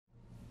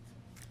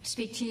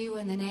Speak to you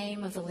in the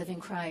name of the living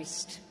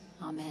Christ.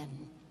 Amen.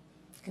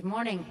 Good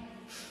morning.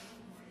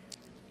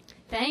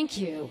 Thank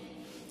you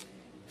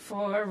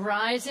for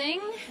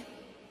rising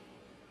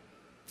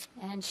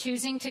and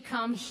choosing to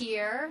come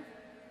here,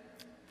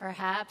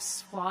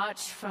 perhaps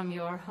watch from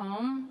your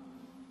home,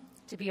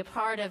 to be a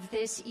part of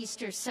this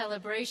Easter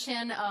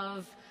celebration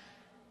of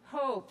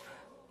hope.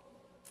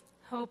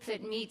 Hope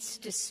that meets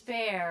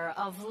despair,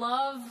 of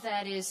love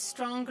that is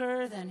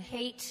stronger than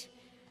hate,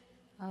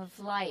 of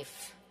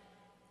life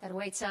that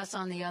awaits us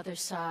on the other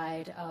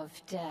side of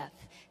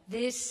death.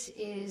 This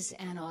is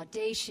an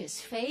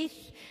audacious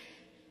faith,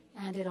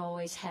 and it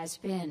always has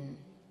been.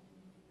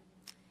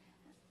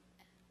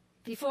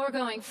 Before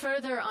going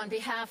further, on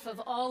behalf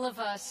of all of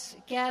us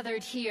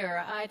gathered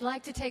here, I'd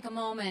like to take a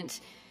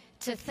moment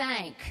to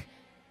thank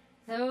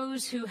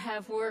those who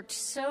have worked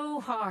so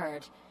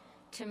hard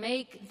to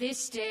make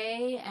this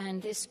day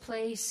and this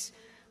place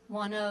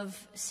one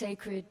of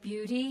sacred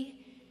beauty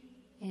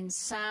in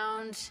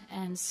sound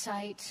and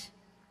sight.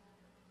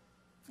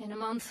 In a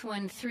month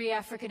when 3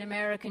 African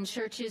American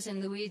churches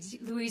in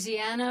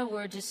Louisiana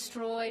were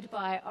destroyed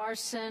by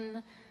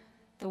arson,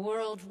 the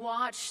world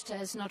watched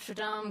as Notre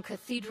Dame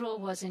Cathedral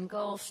was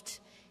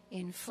engulfed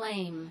in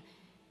flame.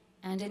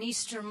 And an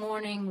Easter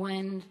morning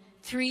when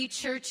 3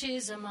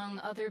 churches, among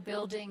other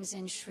buildings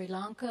in Sri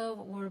Lanka,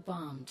 were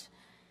bombed,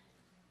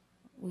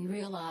 we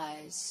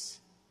realize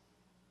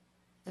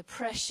the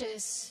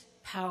precious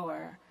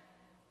power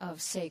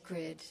of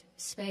sacred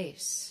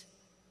space.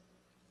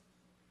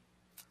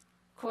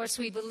 Of course,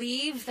 we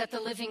believe that the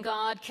living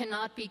God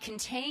cannot be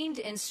contained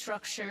in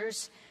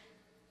structures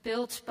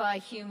built by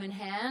human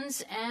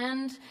hands,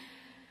 and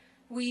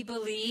we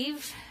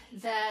believe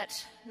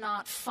that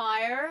not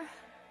fire,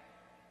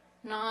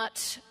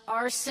 not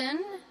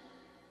arson,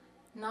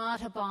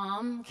 not a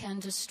bomb can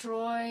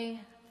destroy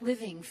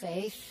living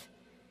faith.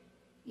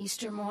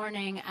 Easter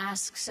morning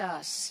asks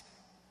us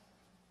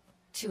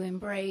to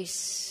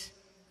embrace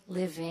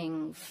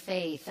living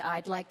faith.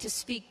 I'd like to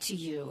speak to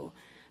you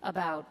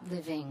about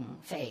living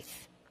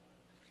faith.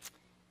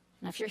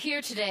 Now, if you're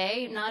here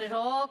today, not at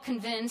all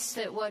convinced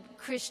that what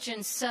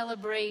Christians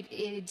celebrate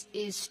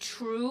is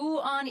true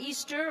on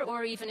Easter,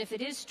 or even if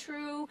it is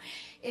true,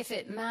 if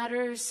it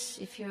matters,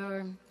 if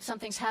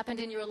something's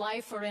happened in your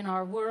life or in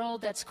our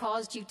world that's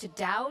caused you to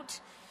doubt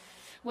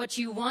what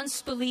you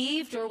once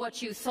believed or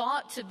what you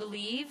thought to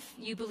believe,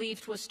 you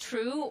believed was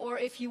true, or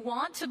if you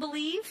want to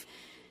believe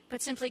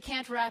but simply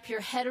can't wrap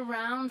your head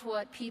around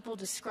what people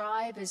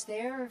describe as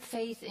their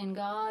faith in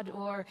God,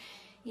 or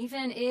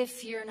even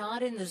if you're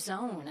not in the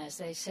zone, as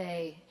they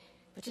say,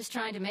 but just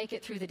trying to make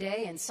it through the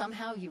day and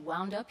somehow you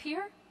wound up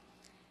here,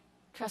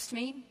 trust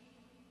me,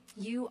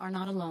 you are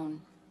not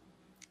alone.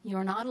 You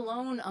are not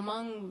alone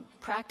among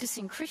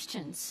practicing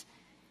Christians,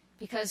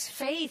 because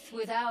faith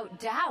without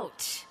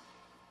doubt,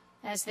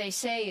 as they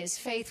say, is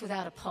faith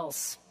without a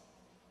pulse.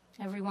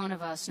 Every one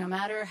of us, no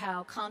matter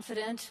how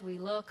confident we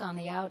look on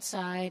the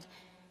outside,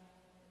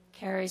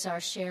 carries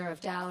our share of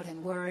doubt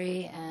and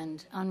worry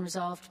and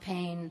unresolved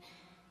pain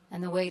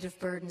and the weight of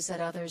burdens that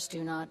others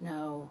do not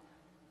know.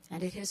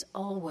 And it has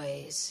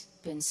always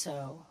been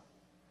so.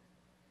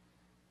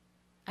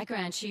 I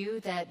grant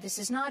you that this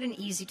is not an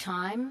easy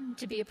time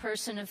to be a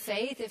person of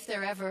faith, if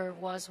there ever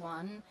was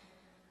one.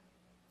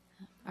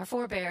 Our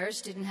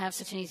forebears didn't have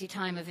such an easy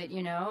time of it,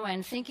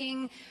 and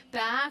thinking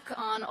back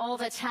on all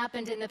that's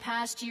happened in the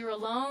past year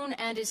alone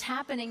and is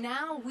happening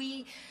now,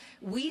 we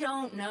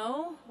don't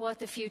know what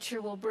the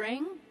future will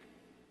bring.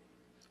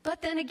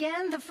 But then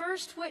again, the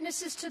first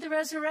witnesses to the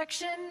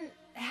resurrection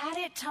had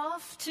it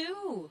tough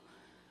too.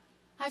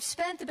 I've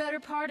spent the better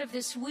part of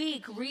this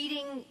week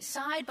reading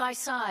side by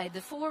side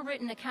the 4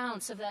 written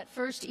accounts of that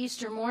first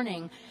Easter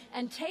morning,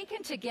 and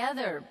taken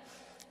together,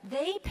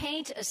 they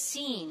paint a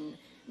scene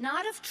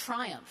not of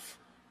triumph,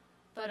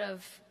 but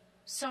of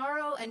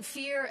sorrow and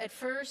fear at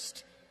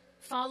first,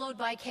 followed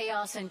by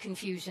chaos and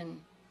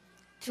confusion,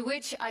 to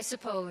which I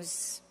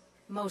suppose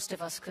most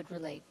of us could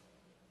relate.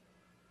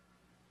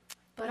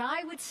 But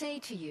I would say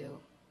to you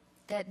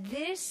that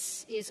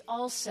this is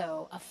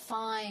also a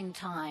fine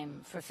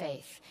time for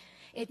faith.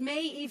 It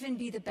may even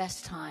be the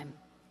best time,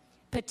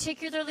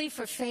 particularly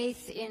for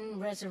faith in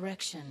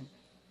resurrection.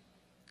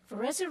 For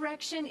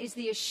resurrection is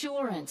the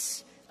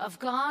assurance of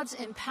God's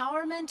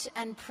empowerment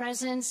and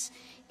presence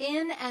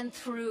in and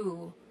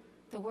through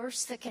the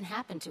worst that can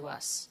happen to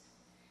us.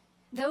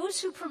 Those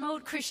who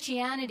promote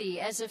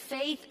Christianity as a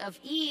faith of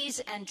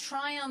ease and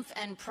triumph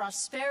and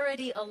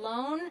prosperity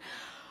alone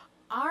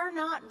are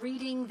not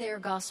reading their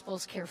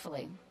Gospels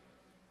carefully.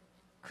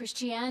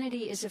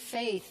 Christianity is a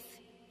faith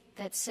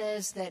that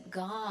says that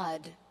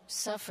God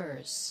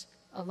suffers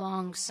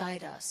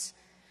alongside us,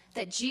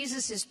 that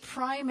Jesus'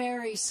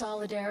 primary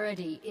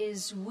solidarity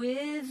is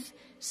with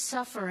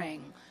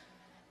suffering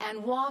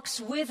and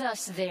walks with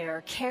us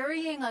there,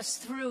 carrying us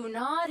through,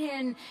 not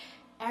in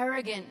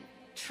arrogant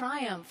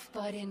triumph,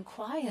 but in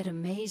quiet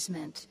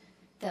amazement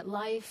that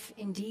life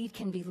indeed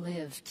can be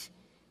lived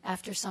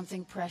after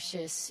something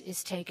precious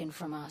is taken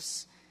from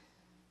us.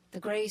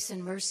 The grace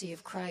and mercy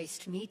of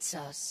Christ meets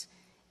us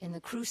in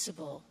the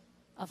crucible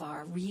of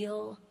our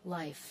real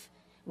life,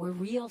 where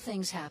real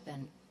things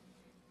happen,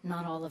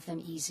 not all of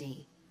them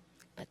easy.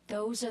 But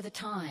those are the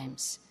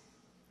times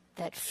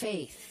that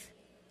faith,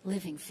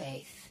 living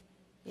faith,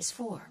 is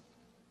for.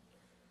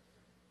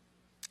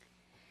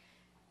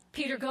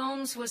 Peter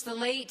Gomes was the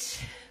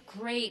late,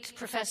 great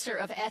professor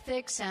of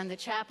ethics and the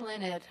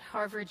chaplain at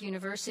Harvard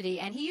University,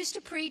 and he used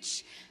to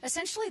preach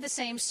essentially the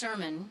same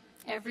sermon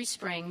every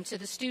spring to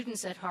the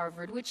students at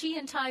Harvard, which he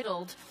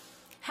entitled,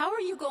 "How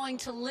Are You Going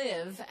to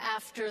Live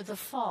After the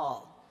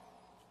Fall?"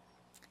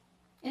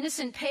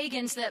 Innocent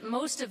pagans that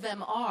most of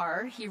them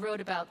are, he wrote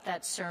about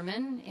that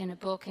sermon in a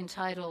book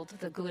entitled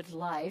The Good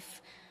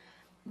Life.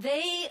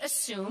 They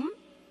assume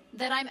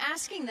that I'm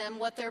asking them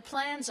what their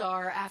plans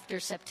are after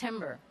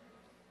September.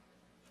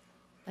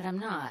 But I'm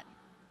not.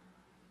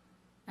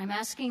 I'm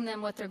asking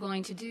them what they're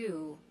going to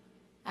do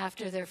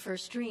after their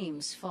first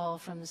dreams fall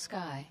from the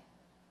sky.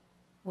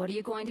 What are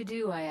you going to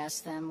do, I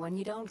ask them, when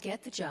you don't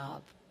get the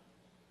job,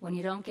 when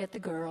you don't get the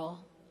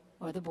girl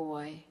or the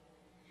boy,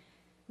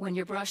 when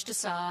you're brushed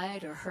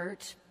aside or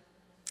hurt,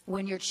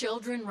 when your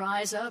children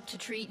rise up to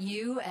treat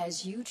you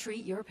as you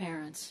treat your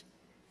parents?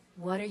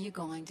 What are you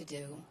going to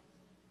do?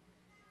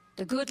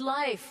 The good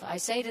life, I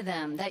say to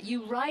them, that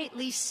you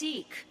rightly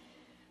seek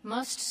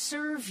must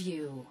serve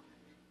you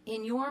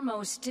in your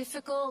most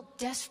difficult,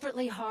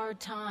 desperately hard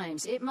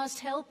times. It must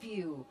help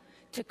you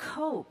to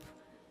cope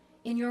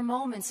in your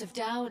moments of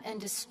doubt and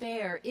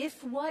despair.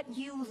 If what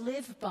you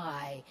live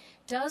by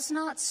does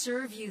not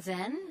serve you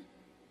then,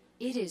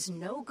 it is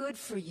no good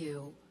for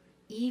you,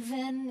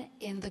 even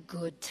in the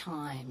good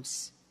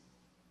times.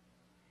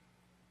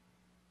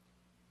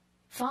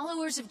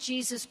 Followers of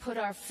Jesus put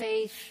our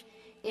faith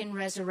in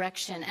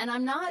resurrection. And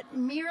I'm not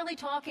merely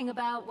talking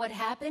about what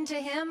happened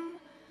to him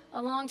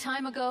a long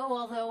time ago,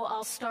 although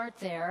I'll start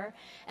there,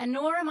 and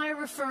nor am I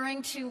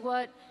referring to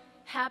what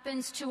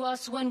happens to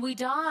us when we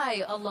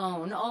die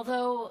alone,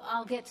 although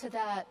I'll get to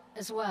that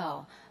as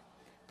well.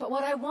 But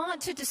what I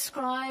want to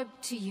describe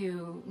to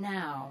you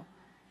now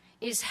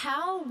is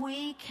how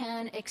we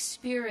can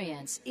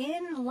experience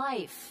in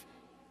life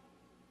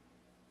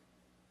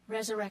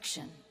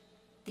resurrection,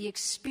 the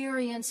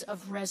experience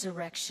of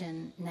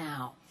resurrection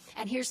now.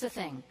 And here's the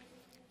thing.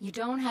 You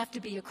don't have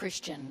to be a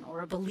Christian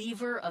or a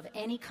believer of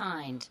any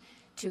kind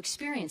to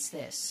experience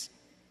this.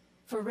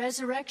 For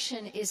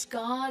resurrection is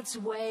God's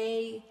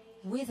way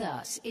with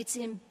us. It's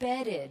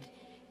embedded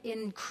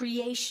in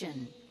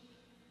creation.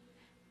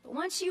 But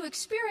once you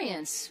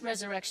experience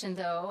resurrection,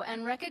 though,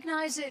 and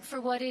recognize it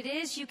for what it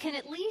is, you can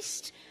at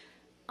least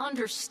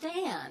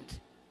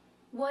understand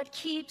what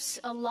keeps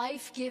a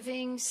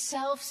life-giving,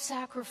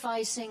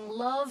 self-sacrificing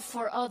love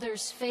for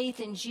others,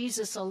 faith in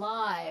Jesus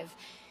alive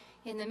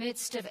in the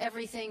midst of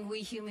everything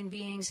we human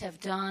beings have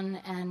done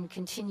and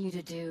continue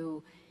to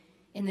do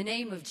in the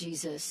name of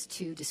Jesus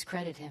to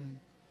discredit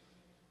him.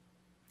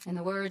 In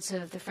the words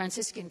of the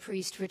Franciscan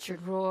priest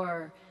Richard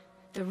Rohr,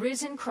 the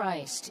risen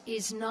Christ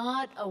is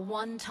not a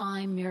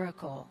one-time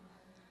miracle,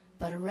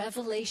 but a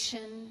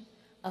revelation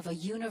of a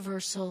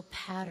universal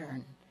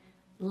pattern.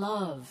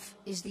 Love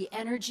is the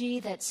energy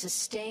that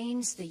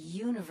sustains the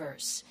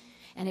universe,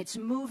 and it's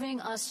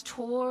moving us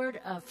toward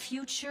a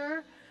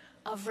future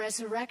of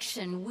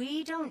resurrection.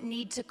 We don't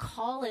need to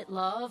call it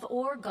love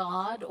or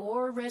God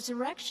or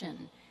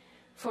resurrection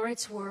for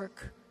its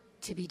work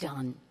to be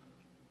done.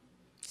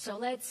 So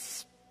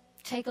let's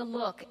take a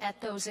look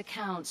at those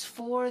accounts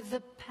for the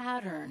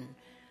pattern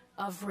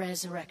of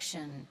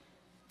resurrection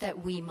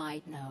that we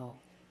might know.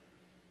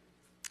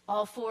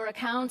 All four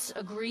accounts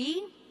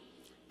agree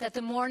that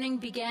the morning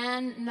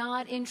began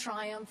not in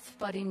triumph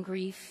but in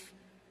grief.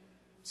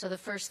 So the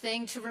first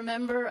thing to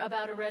remember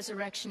about a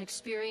resurrection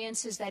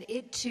experience is that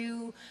it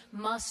too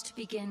must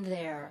begin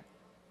there,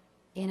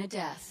 in a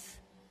death,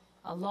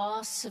 a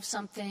loss of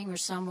something or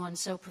someone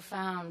so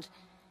profound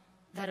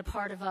that a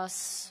part of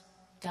us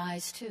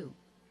dies too.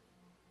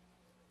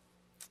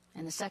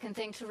 And the second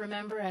thing to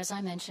remember, as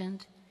I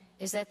mentioned,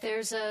 is that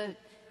there's a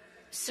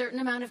certain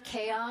amount of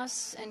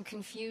chaos and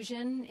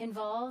confusion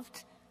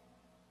involved.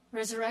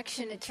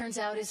 Resurrection, it turns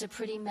out, is a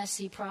pretty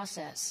messy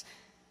process.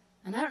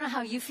 And I don't know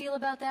how you feel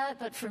about that,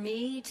 but for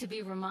me, to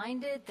be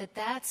reminded that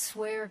that's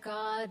where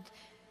God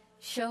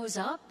shows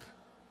up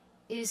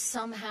is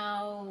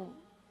somehow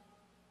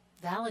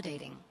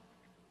validating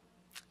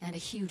and a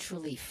huge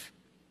relief.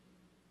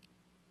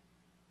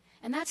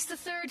 And that's the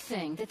third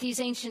thing that these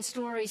ancient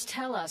stories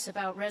tell us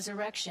about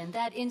resurrection,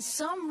 that in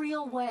some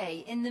real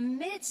way, in the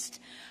midst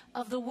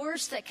of the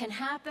worst that can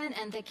happen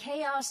and the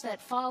chaos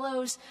that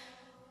follows,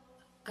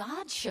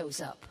 God shows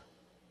up.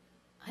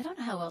 I don't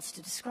know how else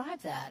to describe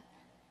that.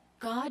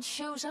 God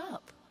shows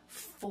up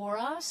for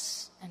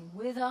us and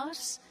with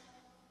us,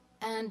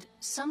 and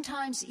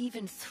sometimes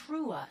even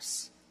through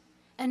us.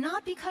 And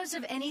not because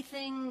of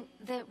anything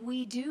that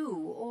we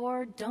do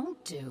or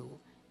don't do.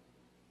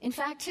 In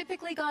fact,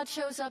 typically God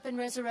shows up in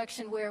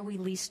resurrection where we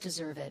least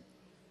deserve it.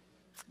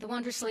 The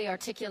wondrously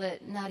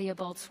articulate Nadia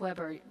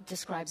Boltz-Weber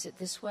describes it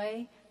this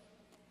way: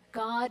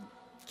 God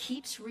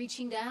keeps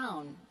reaching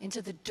down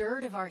into the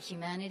dirt of our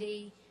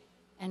humanity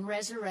and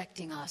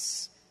resurrecting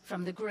us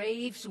from the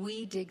graves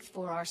we dig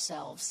for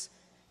ourselves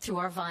through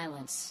our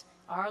violence,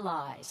 our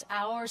lies,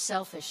 our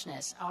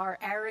selfishness, our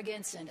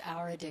arrogance, and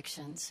our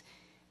addictions.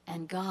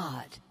 And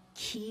God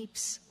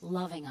keeps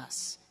loving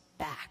us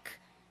back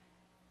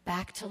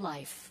to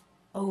life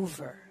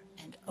over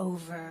and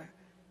over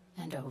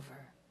and over.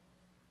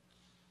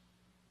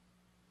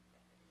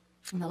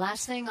 And the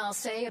last thing I'll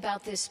say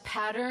about this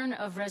pattern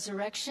of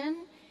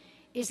resurrection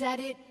is that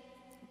it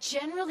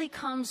generally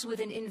comes with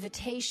an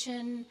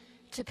invitation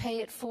to pay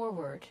it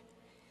forward,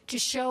 to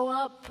show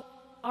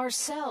up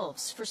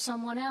ourselves for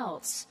someone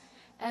else,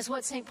 as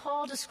what St.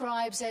 Paul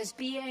describes as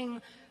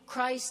being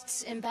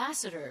Christ's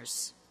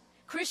ambassadors.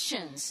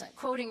 Christians,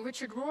 quoting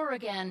Richard Rohr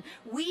again,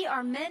 we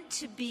are meant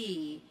to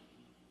be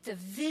the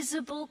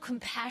visible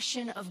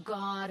compassion of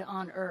God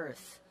on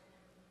earth.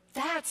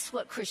 That's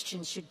what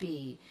Christians should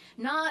be,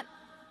 not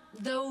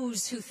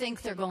those who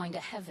think they're going to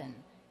heaven.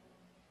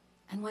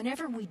 And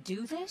whenever we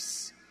do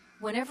this,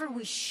 whenever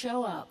we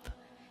show up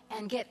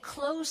and get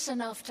close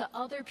enough to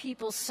other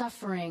people's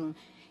suffering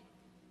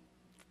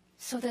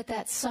so that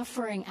that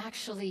suffering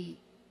actually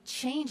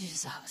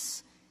changes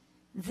us,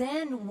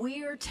 then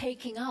we're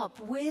taking up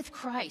with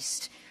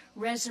Christ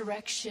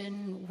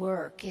resurrection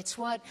work. It's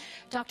what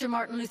Dr.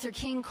 Martin Luther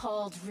King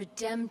called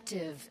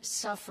redemptive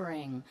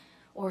suffering,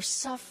 or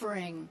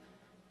suffering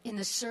in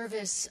the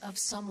service of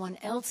someone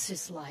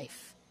else's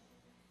life.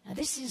 Now,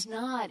 this is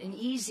not an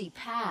easy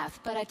path,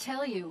 but I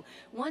tell you,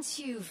 once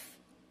you've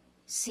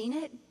seen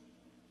it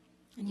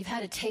and you've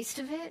had a taste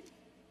of it,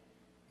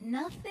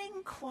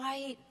 nothing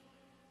quite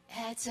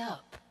adds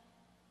up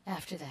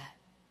after that.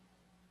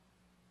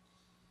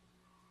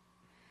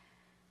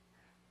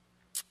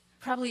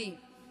 Probably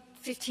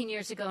 15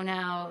 years ago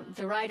now,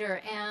 the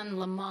writer Anne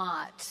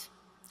Lamott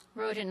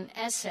wrote an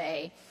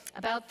essay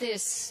about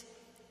this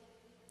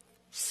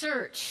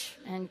search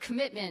and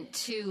commitment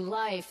to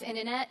life. And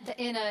in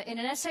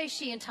an essay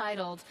she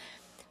entitled,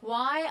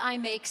 "Why I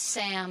Make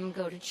Sam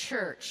Go to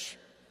Church,"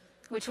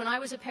 which when I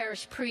was a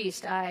parish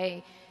priest,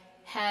 I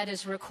had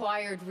as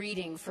required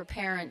reading for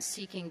parents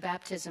seeking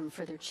baptism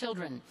for their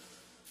children.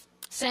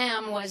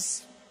 Sam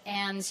was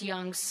Anne's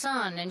young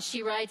son, and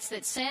she writes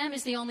that Sam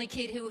is the only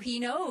kid who he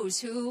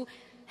knows who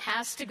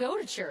has to go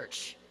to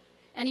church,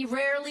 and he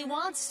rarely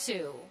wants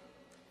to.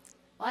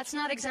 Well, that's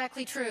not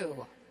exactly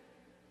true.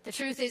 The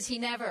truth is he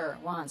never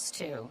wants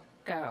to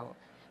go.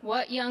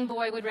 What young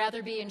boy would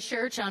rather be in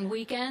church on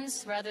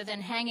weekends rather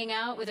than hanging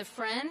out with a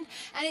friend?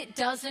 And it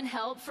doesn't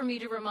help for me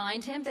to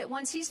remind him that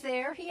once he's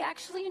there, he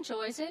actually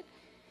enjoys it.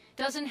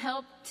 Doesn't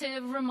help to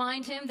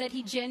remind him that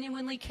he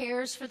genuinely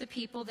cares for the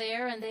people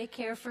there and they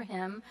care for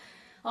him.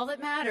 All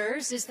that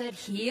matters is that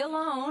he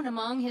alone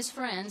among his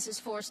friends is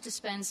forced to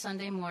spend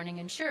Sunday morning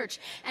in church.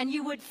 And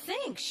you would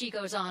think, she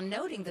goes on,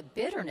 noting the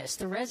bitterness,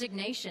 the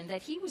resignation,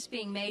 that he was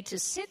being made to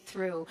sit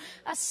through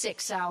a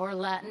 6-hour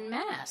Latin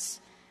Mass.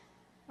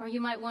 Or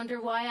you might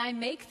wonder why I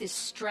make this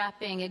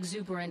strapping,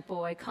 exuberant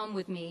boy come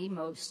with me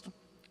most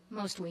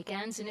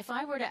weekends. And if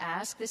I were to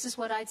ask, this is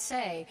what I'd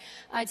say.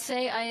 I'd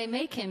say I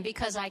make him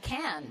because I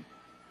can.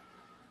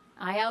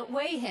 I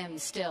outweigh him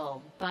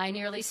still by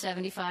nearly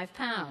 75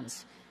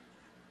 pounds.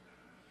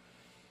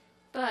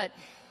 But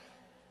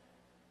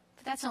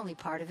that's only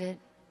part of it.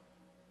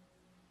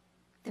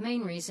 The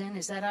main reason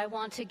is that I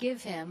want to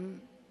give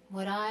him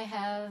what I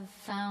have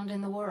found in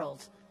the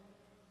world,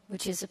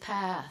 which is a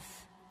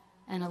path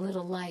and a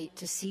little light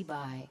to see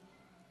by.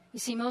 You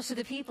see, most of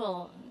the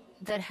people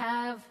that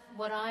have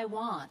what I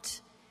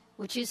want,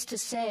 which is to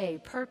say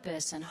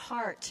purpose and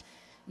heart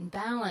and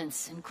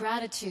balance and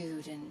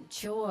gratitude and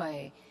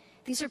joy,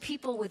 these are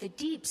people with a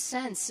deep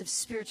sense of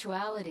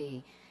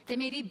spirituality. They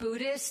may be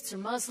Buddhists or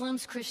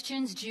Muslims,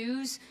 Christians,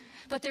 Jews,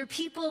 but they're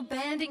people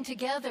banding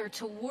together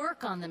to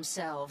work on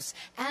themselves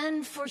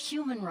and for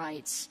human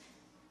rights.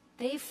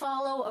 They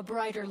follow a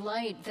brighter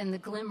light than the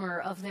glimmer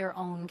of their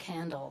own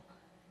candle.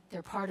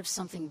 They're part of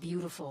something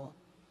beautiful.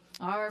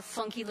 Our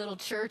funky little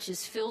church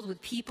is filled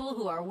with people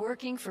who are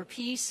working for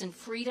peace and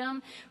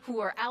freedom,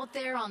 who are out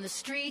there on the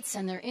streets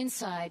and they're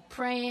inside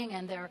praying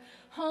and they're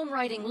home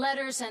writing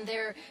letters and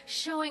they're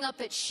showing up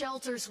at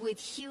shelters with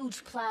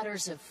huge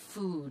platters of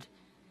food.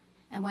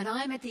 And when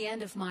I'm at the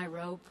end of my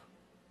rope,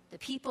 the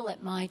people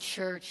at my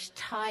church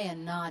tie a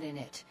knot in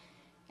it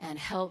and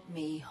help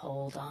me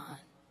hold on.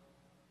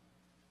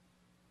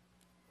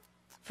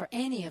 For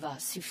any of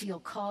us who feel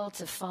called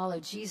to follow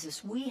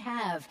Jesus, we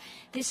have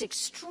this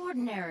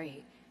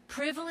extraordinary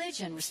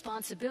privilege and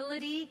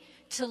responsibility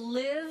to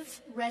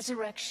live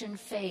resurrection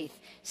faith,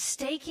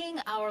 staking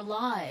our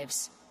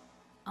lives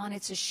on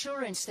its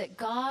assurance that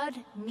God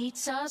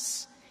meets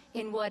us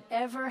in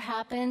whatever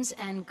happens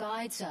and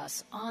guides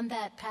us on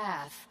that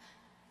path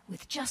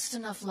with just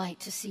enough light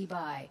to see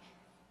by.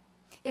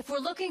 If we're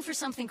looking for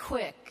something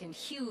quick and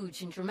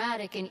huge and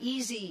dramatic and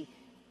easy,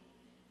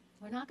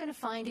 we're not going to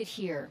find it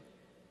here.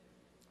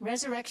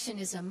 Resurrection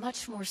is a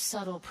much more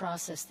subtle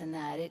process than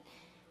that,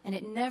 and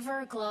it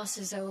never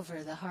glosses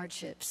over the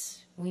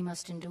hardships we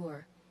must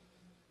endure.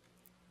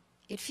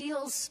 It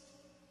feels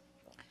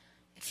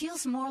It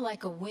feels more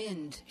like a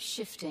wind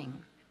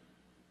shifting,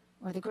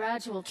 or the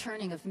gradual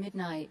turning of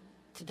midnight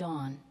to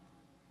dawn.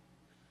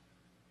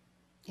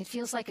 It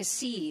feels like a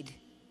seed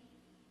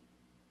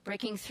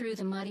breaking through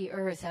the muddy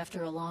earth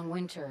after a long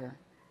winter,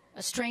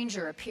 a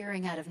stranger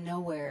appearing out of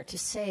nowhere to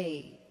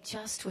say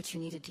just what you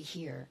needed to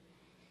hear.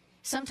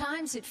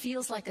 Sometimes it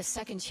feels like a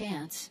second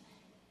chance,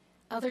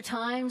 other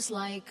times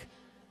like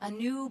a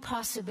new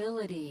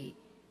possibility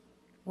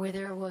where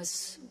there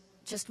was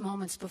just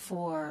moments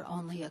before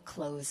only a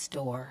closed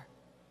door.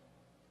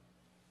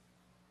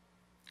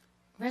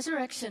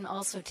 Resurrection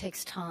also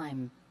takes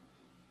time,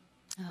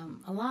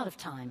 a lot of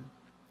time,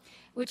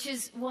 which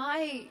is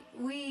why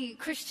we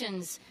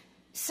Christians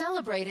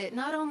celebrate it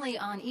not only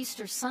on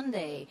Easter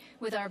Sunday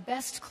with our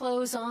best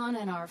clothes on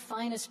and our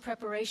finest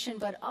preparation,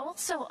 but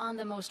also on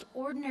the most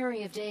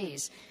ordinary of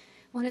days,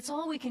 when it's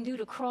all we can do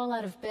to crawl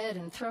out of bed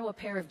and throw a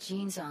pair of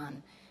jeans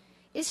on.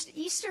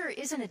 Easter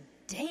isn't a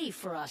day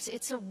for us,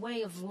 it's a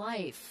way of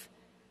life.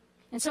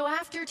 And so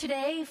after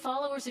today,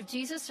 followers of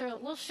Jesus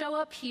will show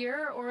up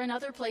here or in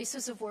other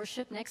places of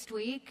worship next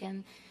week,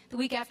 and the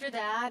week after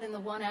that, and the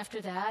one after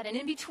that. And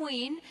in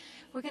between,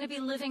 we're going to be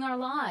living our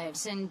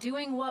lives and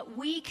doing what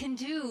we can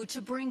do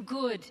to bring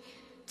good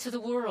to the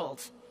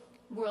world.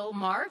 We'll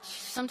march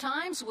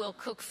sometimes, we'll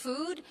cook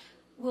food,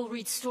 we'll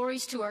read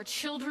stories to our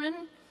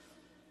children,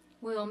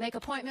 we'll make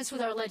appointments with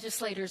our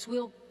legislators,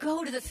 we'll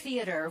go to the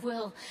theater,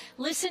 we'll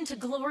listen to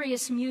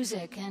glorious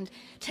music and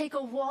take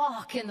a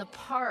walk in the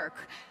park,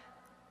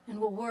 and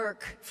we'll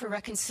work for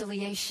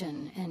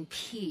reconciliation and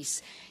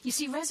peace. You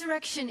see,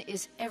 resurrection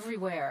is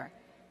everywhere.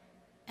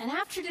 And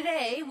after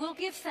today, we'll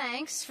give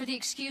thanks for the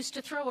excuse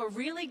to throw a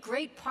really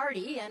great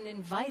party and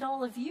invite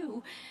all of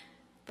you.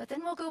 But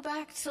then we'll go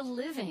back to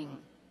living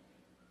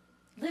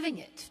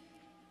it,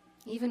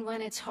 even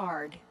when it's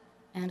hard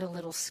and a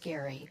little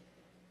scary.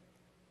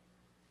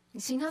 You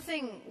see,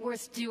 nothing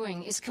worth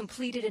doing is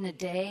completed in a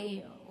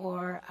day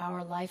or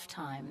our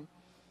lifetime.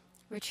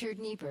 Richard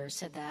Niebuhr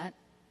said that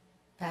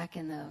back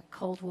in the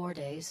Cold War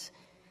days.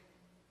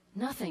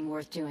 Nothing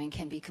worth doing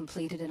can be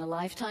completed in a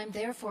lifetime.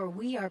 Therefore,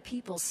 we are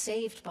people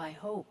saved by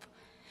hope.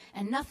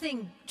 And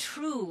nothing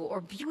true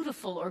or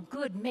beautiful or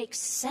good makes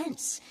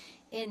sense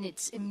in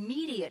its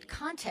immediate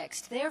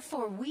context.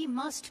 Therefore, we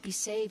must be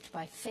saved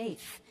by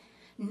faith.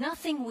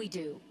 Nothing we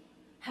do,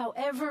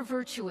 however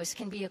virtuous,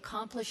 can be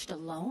accomplished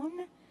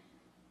alone.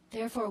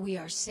 Therefore, we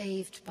are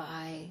saved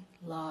by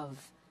love.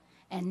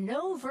 And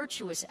no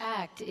virtuous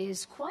act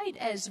is quite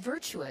as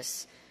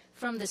virtuous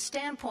from the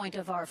standpoint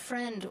of our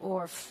friend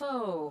or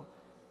foe.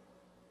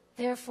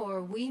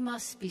 Therefore, we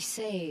must be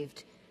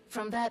saved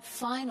from that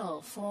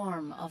final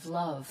form of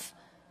love,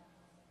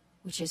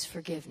 which is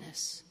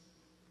forgiveness.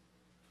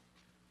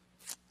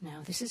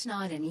 Now, this is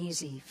not an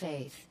easy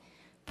faith,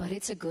 but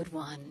it's a good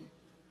one.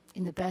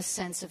 In the best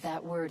sense of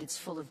that word, it's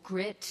full of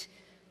grit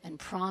and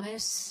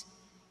promise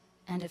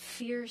and a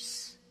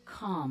fierce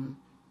calm.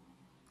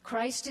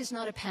 Christ is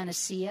not a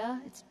panacea.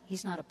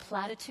 He's not a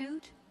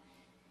platitude.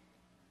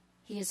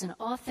 He is an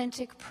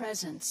authentic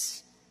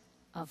presence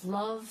of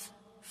love,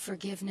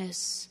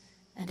 forgiveness,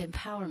 and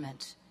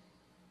empowerment.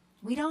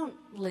 We don't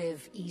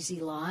live easy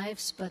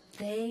lives, but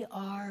they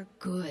are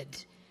good.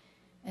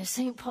 As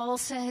St. Paul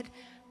said,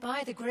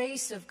 by the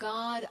grace of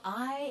God,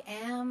 I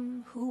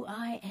am who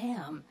I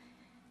am,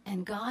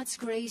 and God's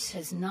grace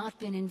has not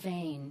been in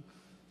vain.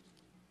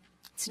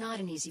 It's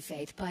not an easy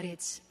faith, but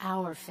it's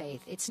our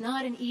faith. It's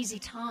not an easy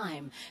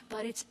time,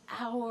 but it's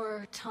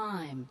our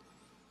time.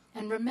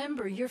 And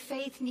remember, your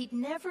faith need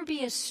never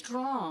be as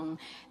strong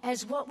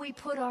as what we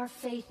put our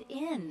faith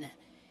in,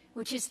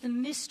 which is the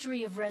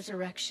mystery of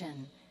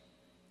resurrection,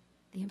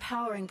 the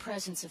empowering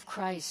presence of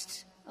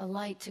Christ, a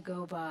light to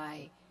go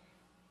by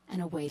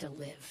and a way to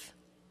live.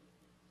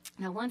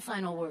 Now, one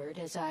final word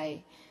as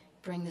I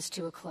bring this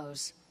to a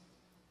close.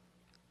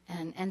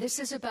 And this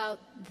is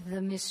about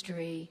the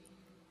mystery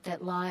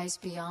that lies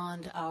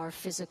beyond our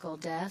physical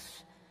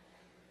death,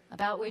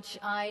 about which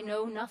I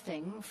know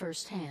nothing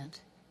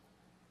firsthand.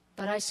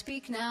 But I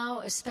speak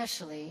now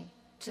especially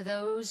to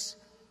those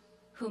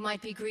who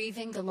might be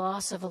grieving the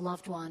loss of a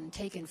loved one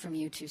taken from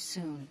you too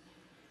soon,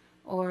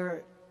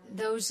 or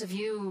those of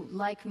you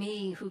like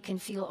me who can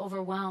feel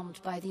overwhelmed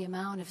by the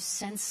amount of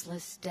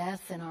senseless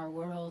death in our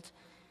world,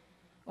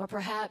 or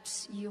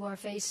perhaps you are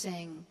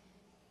facing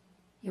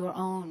your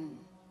own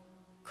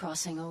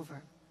crossing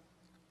over.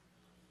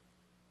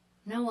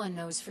 No one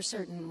knows for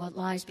certain what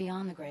lies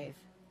beyond the grave.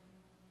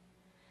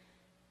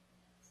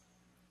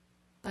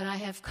 But I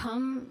have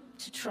come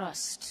to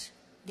trust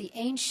the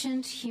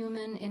ancient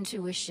human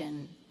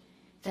intuition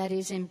that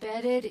is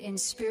embedded in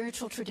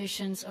spiritual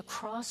traditions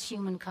across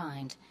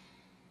humankind,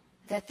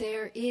 that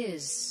there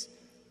is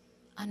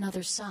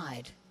another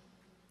side.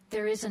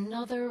 There is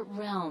another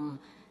realm.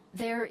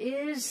 There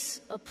is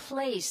a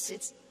place.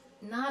 It's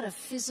not a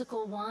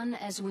physical one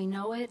as we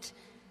know it,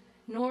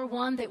 nor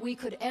one that we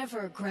could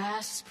ever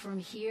grasp from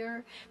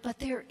here, but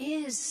there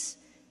is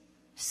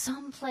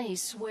some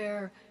place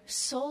where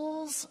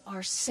souls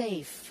are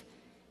safe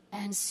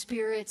and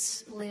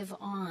spirits live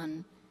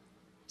on.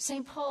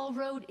 St. Paul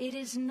wrote, "It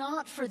is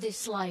not for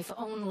this life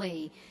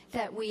only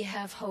that we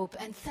have hope,"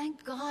 and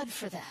thank God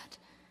for that.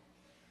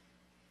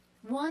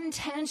 One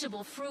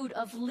tangible fruit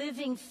of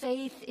living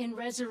faith in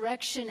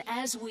resurrection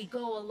as we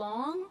go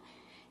along,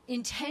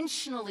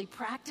 intentionally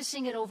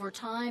practicing it over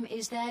time,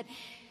 is that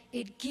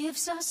it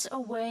gives us a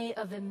way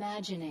of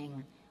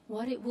imagining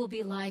what it will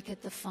be like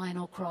at the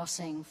final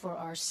crossing for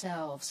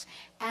ourselves,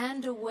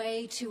 and a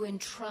way to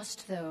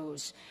entrust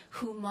those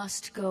who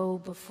must go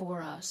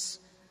before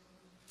us.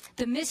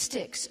 The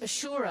mystics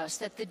assure us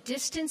that the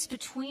distance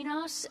between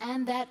us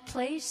and that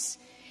place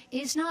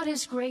is not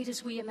as great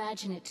as we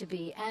imagine it to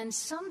be, and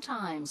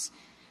sometimes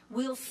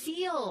we'll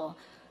feel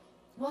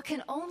what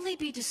can only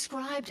be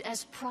described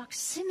as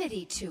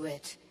proximity to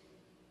it.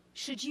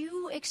 Should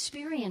you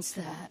experience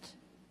that,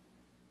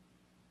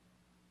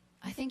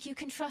 I think you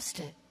can trust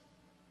it.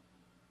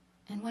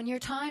 And when your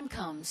time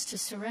comes to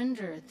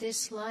surrender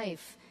this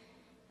life,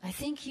 I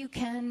think you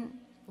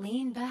can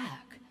lean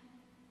back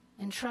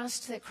and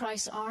trust that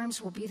Christ's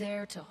arms will be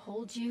there to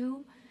hold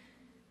you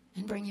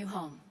and bring you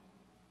home.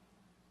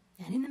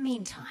 And in the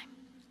meantime,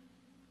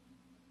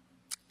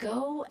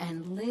 go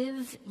and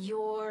live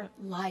your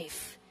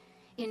life.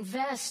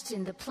 Invest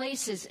in the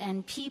places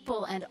and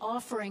people and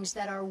offerings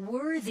that are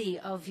worthy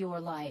of your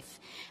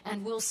life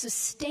and will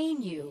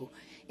sustain you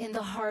in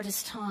the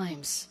hardest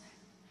times.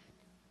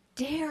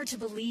 Dare to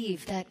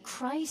believe that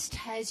Christ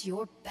has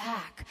your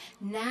back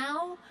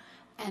now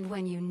and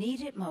when you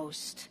need it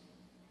most,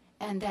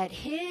 and that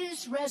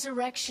his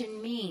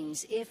resurrection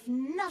means, if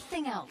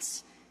nothing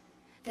else,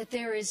 that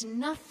there is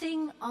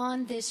nothing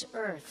on this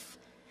earth,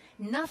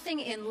 nothing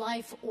in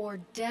life or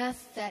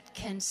death that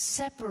can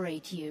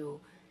separate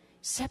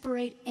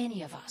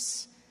any of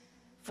us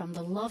from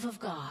the love of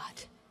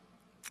God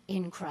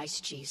in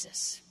Christ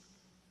Jesus.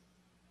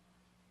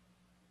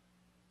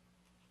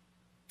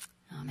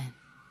 Amen.